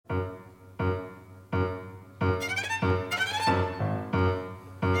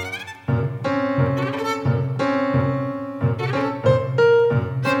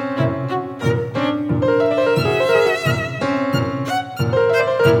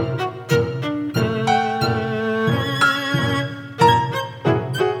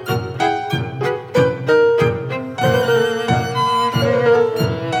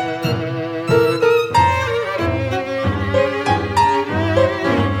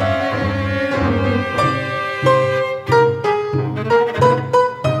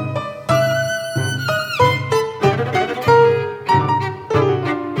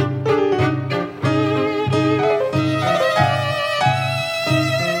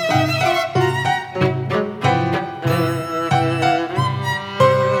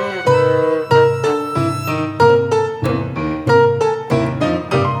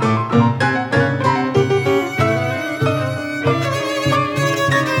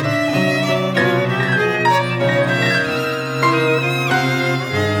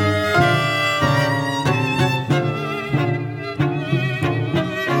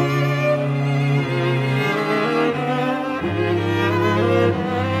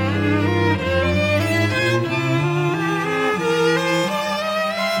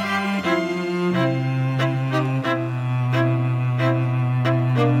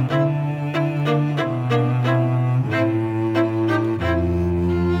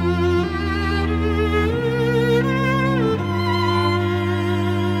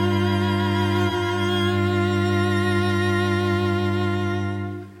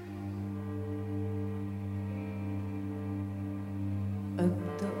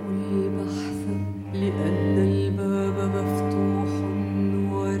لأن الباب مفتوح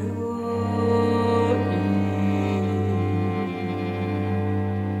ورائي.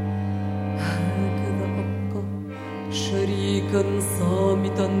 هكذا أبقى شريكا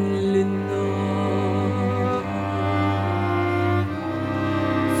صامتا للنار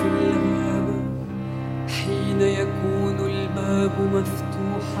في الغابة حين يكون الباب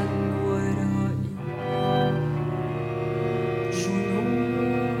مفتوحا ورائي. جنون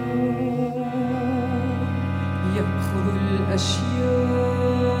يأخذ الأشياء،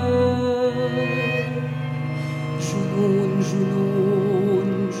 جنون جنون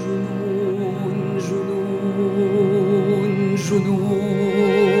جنون جنون جنون.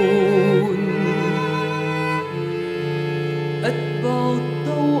 أتبع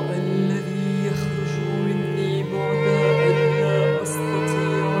الضوء الذي يخرج مني بعد أن لا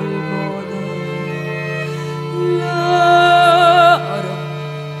أستطيع البعد. لا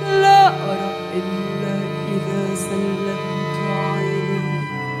أرى إلا إذا سلمت عيني.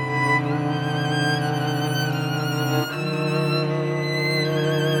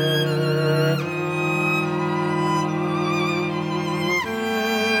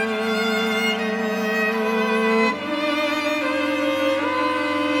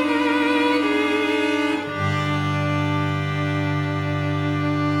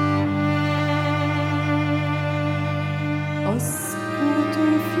 أسقط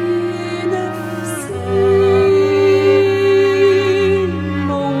في نفسي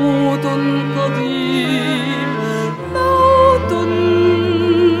موت قديم، موت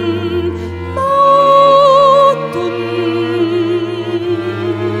موت.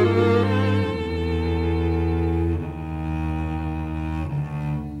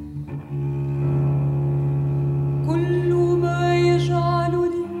 كل ما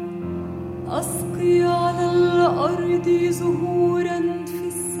يجعلني أسقي على الأرض زهوراً في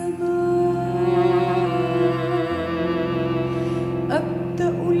السماء.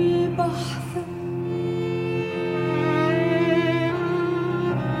 أبدأ البحث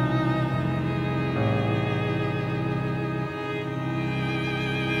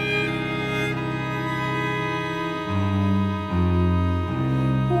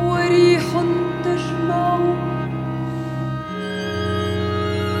وريح تجمع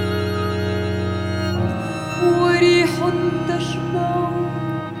وريح تجمع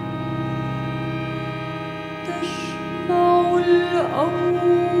الأوراق.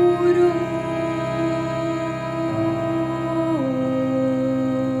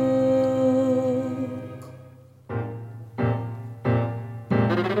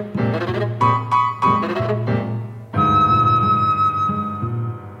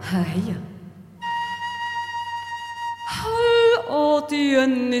 ها هي. هل أعطي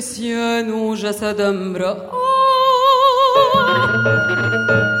النسيان جسد امرأة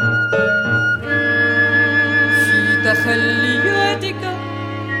في تخلياتك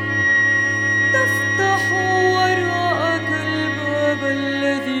تفتح وراءك الباب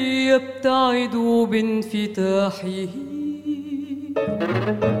الذي يبتعد بانفتاحه؟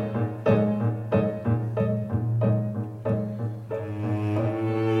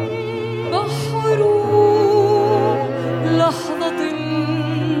 بحر لحظة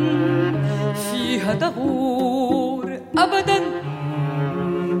فيها تغور أبداً،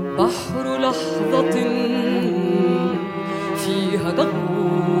 بحر لحظة فيها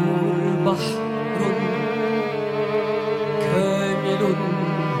تغور، بحر كامل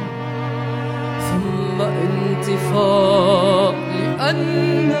ثم انطفاء،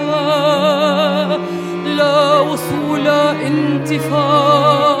 لأن لا وصول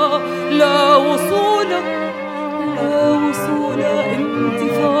انطفاء، لا وصول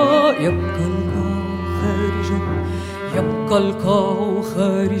انطفاء. يبقى القاع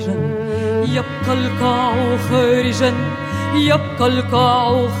خارجا، يبقى القاع خارجا، يبقى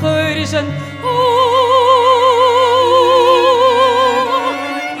القاع خارجا.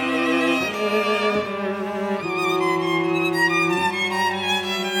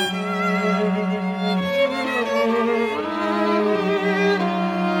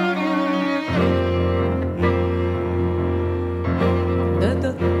 ندى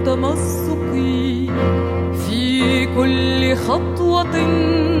التمسك في كل خطوة،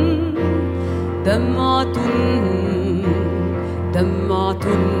 دمعة دمعة دمعة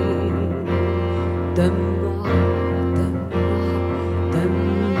دمعة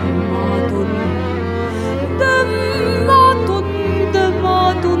دمعة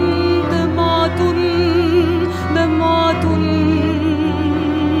دمعة دمعة دمعة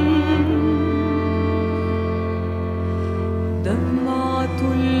دمعة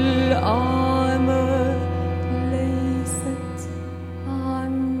الأعلى.